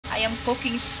I am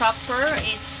cooking supper.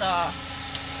 It's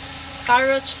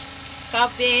carrots,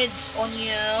 cabbage,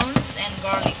 onions, and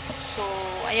garlic. So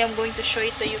I am going to show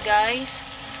it to you guys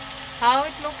how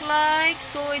it look like.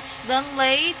 So it's done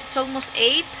late. It's almost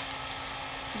 8,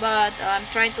 but I'm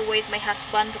trying to wait my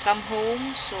husband to come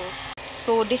home.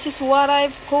 So this is what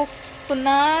I've cooked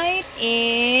tonight,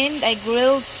 and I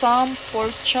grilled some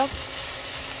pork chop.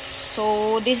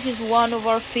 So this is one of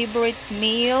our favorite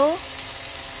meal.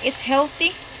 It's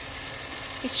healthy.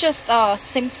 It's just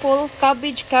simple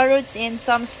cabbage, carrots, and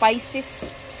some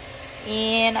spices.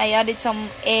 And I added some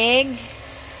egg.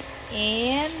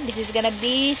 And this is gonna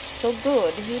be so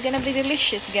good. This is gonna be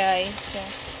delicious, guys.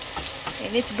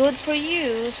 And it's good for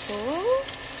you. So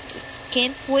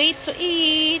can't wait to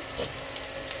eat.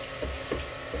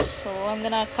 So I'm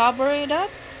gonna cover it up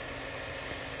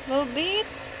a little bit.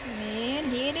 And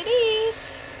here it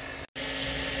is.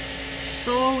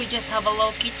 So we just have a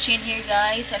little kitchen here,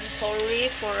 guys. I'm sorry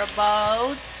for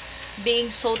about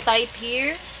being so tight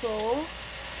here. So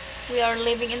we are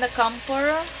living in the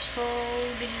camper. So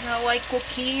this is how I cook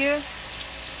here.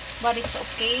 But it's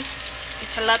okay.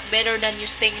 It's a lot better than you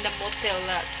staying in the motel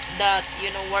that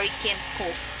you know where you can't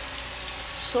cook.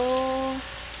 So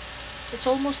it's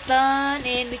almost done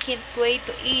and we can't wait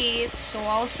to eat. So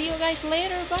I'll see you guys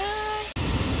later. Bye.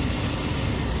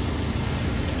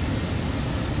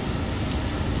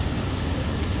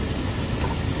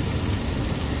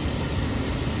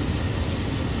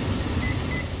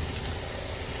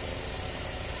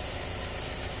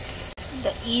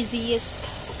 The easiest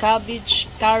cabbage,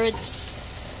 carrots,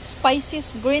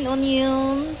 spices, green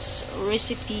onions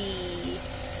recipe.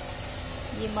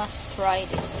 You must try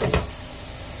this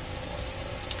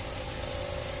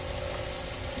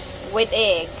with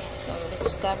egg. So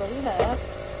let's cover it up.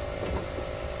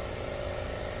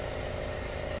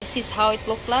 This is how it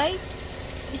look like.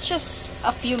 It's just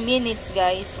a few minutes,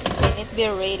 guys, and it be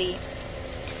ready.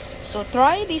 So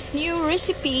try this new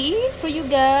recipe for you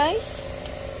guys.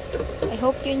 I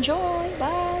hope you enjoy.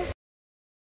 Bye.